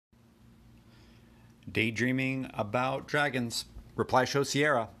daydreaming about dragons. Reply show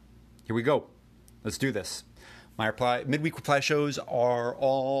Sierra. Here we go. Let's do this. My midweek reply shows are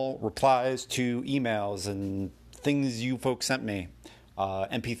all replies to emails and things you folks sent me,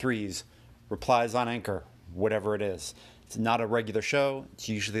 MP3s, replies on Anchor, whatever it is. It's not a regular show. It's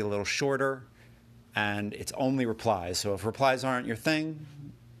usually a little shorter, and it's only replies. So if replies aren't your thing,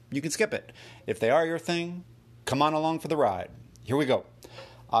 you can skip it. If they are your thing, come on along for the ride. Here we go.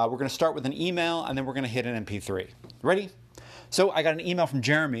 We're going to start with an email, and then we're going to hit an MP3. Ready? So I got an email from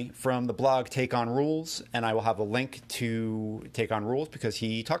Jeremy from the blog Take On Rules, and I will have a link to Take On Rules because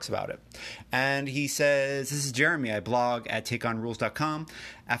he talks about it. And he says, this is Jeremy. I blog at takeonrules.com.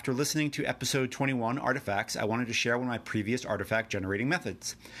 After listening to episode 21, Artifacts, I wanted to share one of my previous artifact generating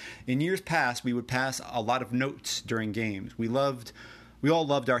methods. In years past, we would pass a lot of notes during games. We all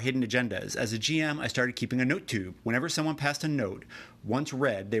loved our hidden agendas. As a GM, I started keeping a note tube. Whenever someone passed a note, once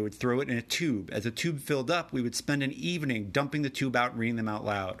read, they would throw it in a tube. As the tube filled up, we would spend an evening dumping the tube out and reading them out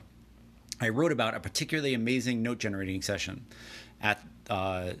loud. I wrote about a particularly amazing note-generating session at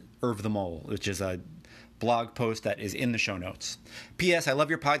Irv the Mole, which is a blog post that is in the show notes. P.S. I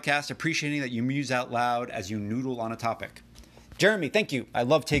love your podcast, appreciating that you muse out loud as you noodle on a topic. Jeremy, thank you. I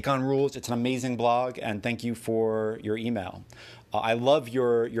love Take On Rules. It's an amazing blog, and thank you for your email. I love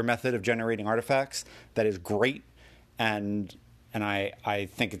your method of generating artifacts. That is great, and I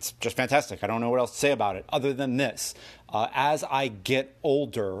think it's just fantastic. I don't know what else to say about it other than this. As I get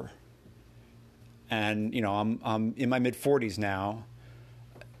older, and I'm in my mid-40s now,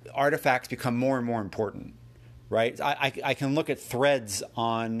 artifacts become more and more important, right? I can look at threads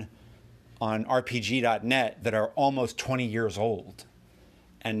on RPG.net that are almost 20 years old,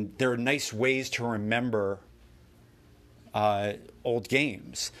 and they're nice ways to remember old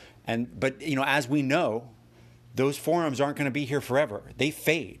games. But as we know, those forums aren't going to be here forever. They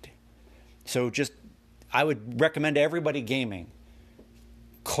fade. So I would recommend to everybody gaming,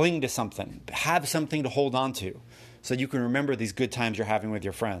 cling to something, have something to hold on to so you can remember these good times you're having with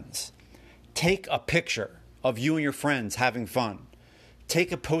your friends. Take a picture of you and your friends having fun.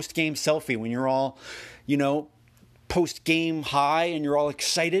 Take a post-game selfie when you're all, post-game high and you're all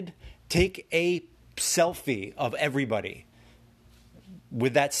excited. Take a selfie of everybody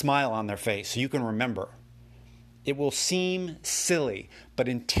with that smile on their face so you can remember. It will seem silly, but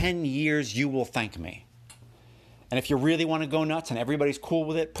in 10 years you will thank me. And if you really want to go nuts and everybody's cool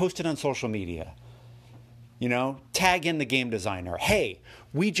with it, post it on social media. Tag in the game designer. Hey,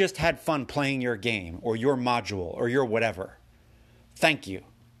 we just had fun playing your game or your module or your whatever. Thank you.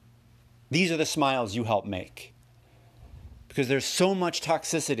 These are the smiles you help make. Because there's so much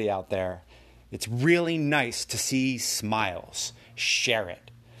toxicity out there. It's really nice to see smiles. Share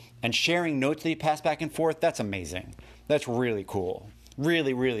it. And sharing notes that you pass back and forth, that's amazing. That's really cool.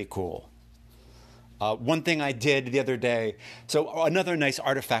 Really, really cool. One thing I did the other day, so another nice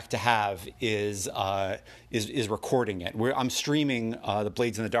artifact to have is recording it. I'm streaming the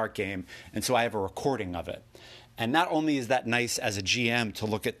Blades in the Dark game, and so I have a recording of it. And not only is that nice as a GM to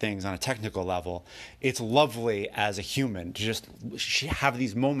look at things on a technical level, it's lovely as a human to just have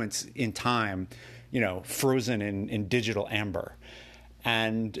these moments in time, frozen in digital amber.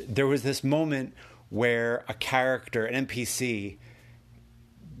 And there was this moment where a character, an NPC,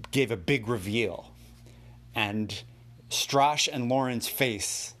 gave a big reveal. And Strash and Lauren's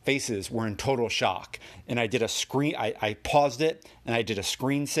faces were in total shock. And I did I paused it, and I did a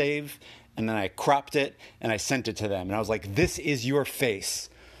screen save, and then I cropped it, and I sent it to them. And I was like, this is your face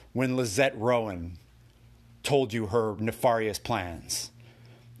when Lizette Rowan told you her nefarious plans.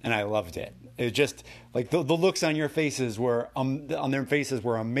 And I loved it. It just, like, the looks on your faces on their faces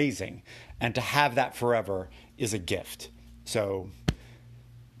were amazing. And to have that forever is a gift. So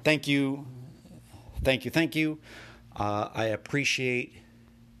thank you. Thank you. Thank you. I appreciate,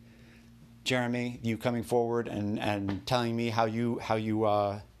 Jeremy, you coming forward and telling me how you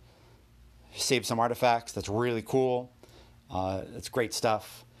saved some artifacts. That's really cool. It's great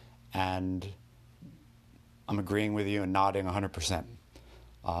stuff. And I'm agreeing with you and nodding 100%.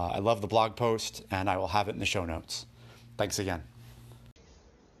 I love the blog post, and I will have it in the show notes. Thanks again.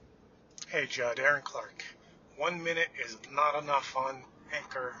 Hey, Judd, Aaron Clark. 1 minute is not enough on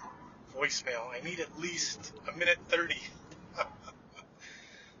Anchor voicemail. I need at least a minute 30.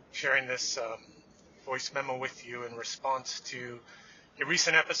 Sharing this voice memo with you in response to a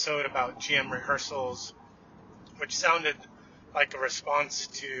recent episode about GM rehearsals, which sounded like a response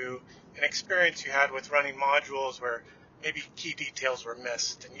to an experience you had with running modules where maybe key details were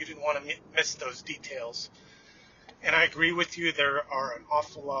missed, and you didn't want to miss those details. And I agree with you, there are an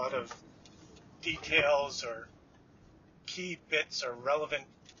awful lot of details or key bits or relevant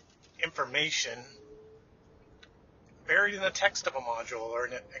information buried in the text of a module or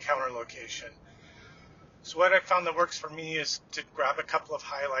an encounter location. So what I found that works for me is to grab a couple of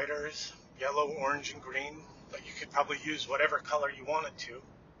highlighters, yellow, orange, and green, but you could probably use whatever color you wanted to.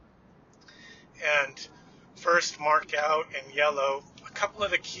 And first mark out in yellow a couple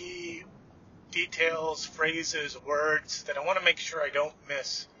of the key details, phrases, words that I want to make sure I don't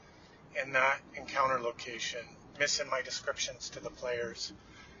miss in that encounter location, miss in my descriptions to the players.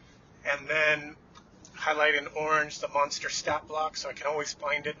 And then highlight in orange the monster stat block so I can always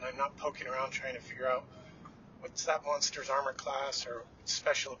find it and I'm not poking around trying to figure out what's that monster's armor class or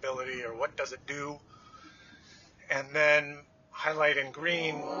special ability or what does it do. And then highlight in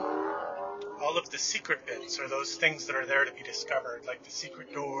green all of the secret bits or those things that are there to be discovered, like the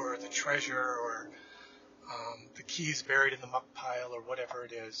secret door or the treasure or the keys buried in the muck pile or whatever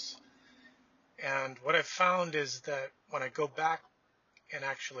it is. And what I've found is that when I go back and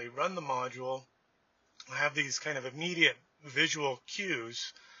actually run the module, I have these kind of immediate visual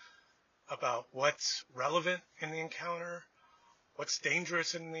cues about what's relevant in the encounter, what's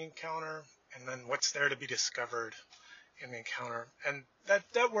dangerous in the encounter, and then what's there to be discovered in the encounter. And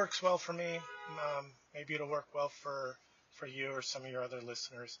that works well for me. Maybe it'll work well for you or some of your other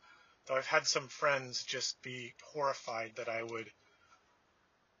listeners. Though I've had some friends just be horrified that I would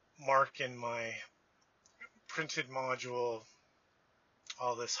mark in my printed module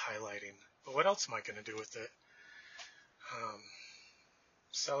all this highlighting. But what else am I going to do with it?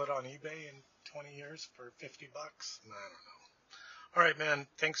 Sell it on eBay in 20 years for $50? I don't know. All right, man.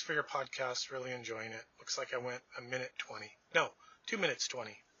 Thanks for your podcast. Really enjoying it. Looks like I went 2 minutes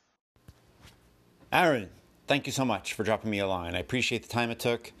 20. Aaron, thank you so much for dropping me a line. I appreciate the time it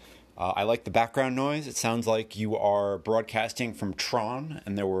took. I like the background noise. It sounds like you are broadcasting from Tron,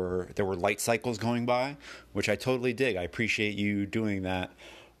 and there were light cycles going by, which I totally dig. I appreciate you doing that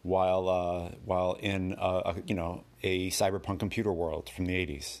while in a cyberpunk computer world from the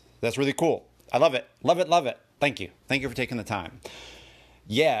 80s. That's really cool. I love it. Love it. Love it. Thank you. Thank you for taking the time.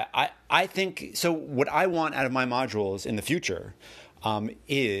 Yeah, I think so. What I want out of my modules in the future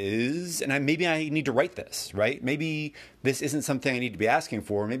is, and maybe I need to write this, right? Maybe this isn't something I need to be asking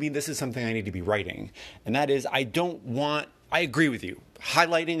for. Maybe this is something I need to be writing. And that is, I agree with you.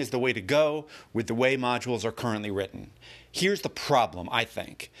 Highlighting is the way to go with the way modules are currently written. Here's the problem, I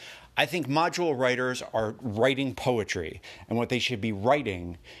think. I think module writers are writing poetry, and what they should be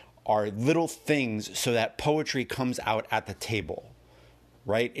writing are little things so that poetry comes out at the table,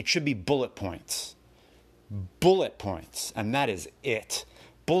 right? It should be bullet points. Bullet points, and that is it.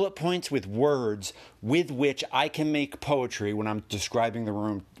 Bullet points with words with which I can make poetry when I'm describing the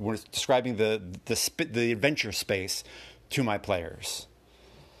room, when it's describing the adventure space to my players.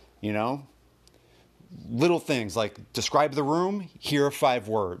 You know? Little things like describe the room, here are 5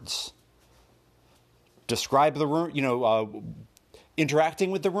 words. Describe the room,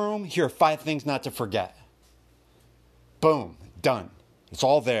 interacting with the room, here are 5 things not to forget. Boom, done. It's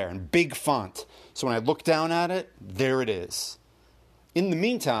all there in big font. So when I look down at it, there it is. In the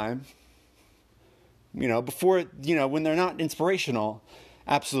meantime, before, when they're not inspirational,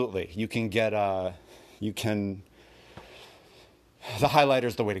 absolutely, you can get, the highlighter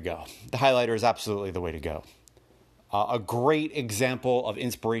is the way to go. The highlighter is absolutely the way to go. A great example of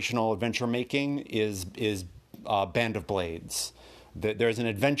inspirational adventure making is Band of Blades. There's an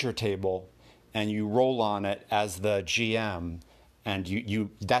adventure table, and you roll on it as the GM, and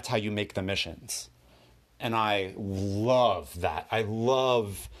you that's how you make the missions. And I love that. I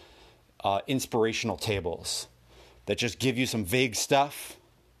love inspirational tables that just give you some vague stuff,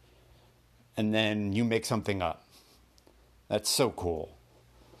 and then you make something up. That's so cool.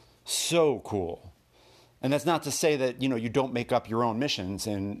 So cool. And that's not to say that, you don't make up your own missions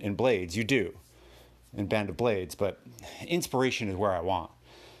in Blades. You do in Band of Blades, but inspiration is where I want.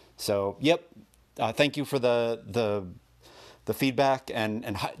 So, yep. Thank you for the feedback.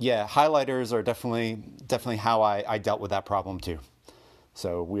 And yeah, highlighters are definitely how I dealt with that problem too.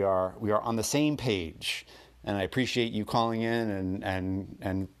 So we are on the same page, and I appreciate you calling in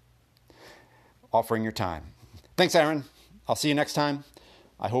and offering your time. Thanks, Aaron. I'll see you next time.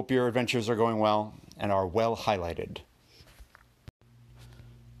 I hope your adventures are going well and are well highlighted.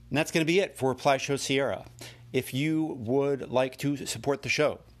 And that's going to be it for Reply Show Sierra. If you would like to support the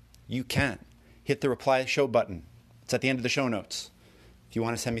show, you can. Hit the Reply Show button. It's at the end of the show notes. If you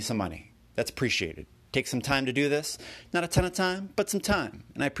want to send me some money, that's appreciated. Take some time to do this. Not a ton of time, but some time.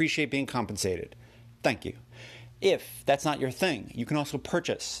 And I appreciate being compensated. Thank you. If that's not your thing, you can also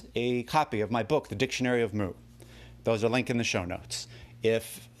purchase a copy of my book, The Dictionary of Moo. Those are linked in the show notes.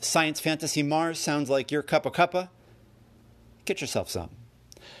 If Science Fantasy Mars sounds like your cup of cuppa, get yourself some.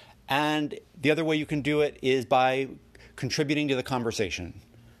 And the other way you can do it is by contributing to the conversation,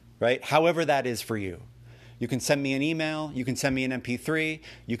 right? However that is for you. You can send me an email. You can send me an MP3.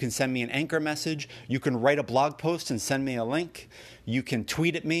 You can send me an Anchor message. You can write a blog post and send me a link. You can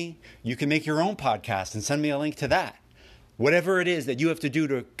tweet at me. You can make your own podcast and send me a link to that. Whatever it is that you have to do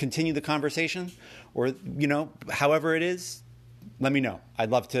to continue the conversation, or, however it is, let me know.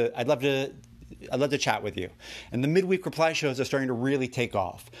 I'd love to chat with you. And the midweek reply shows are starting to really take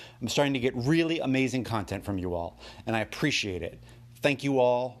off. I'm starting to get really amazing content from you all, and I appreciate it. Thank you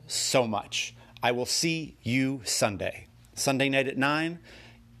all so much. I will see you Sunday night at 9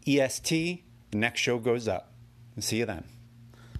 EST. The next show goes up. See you then.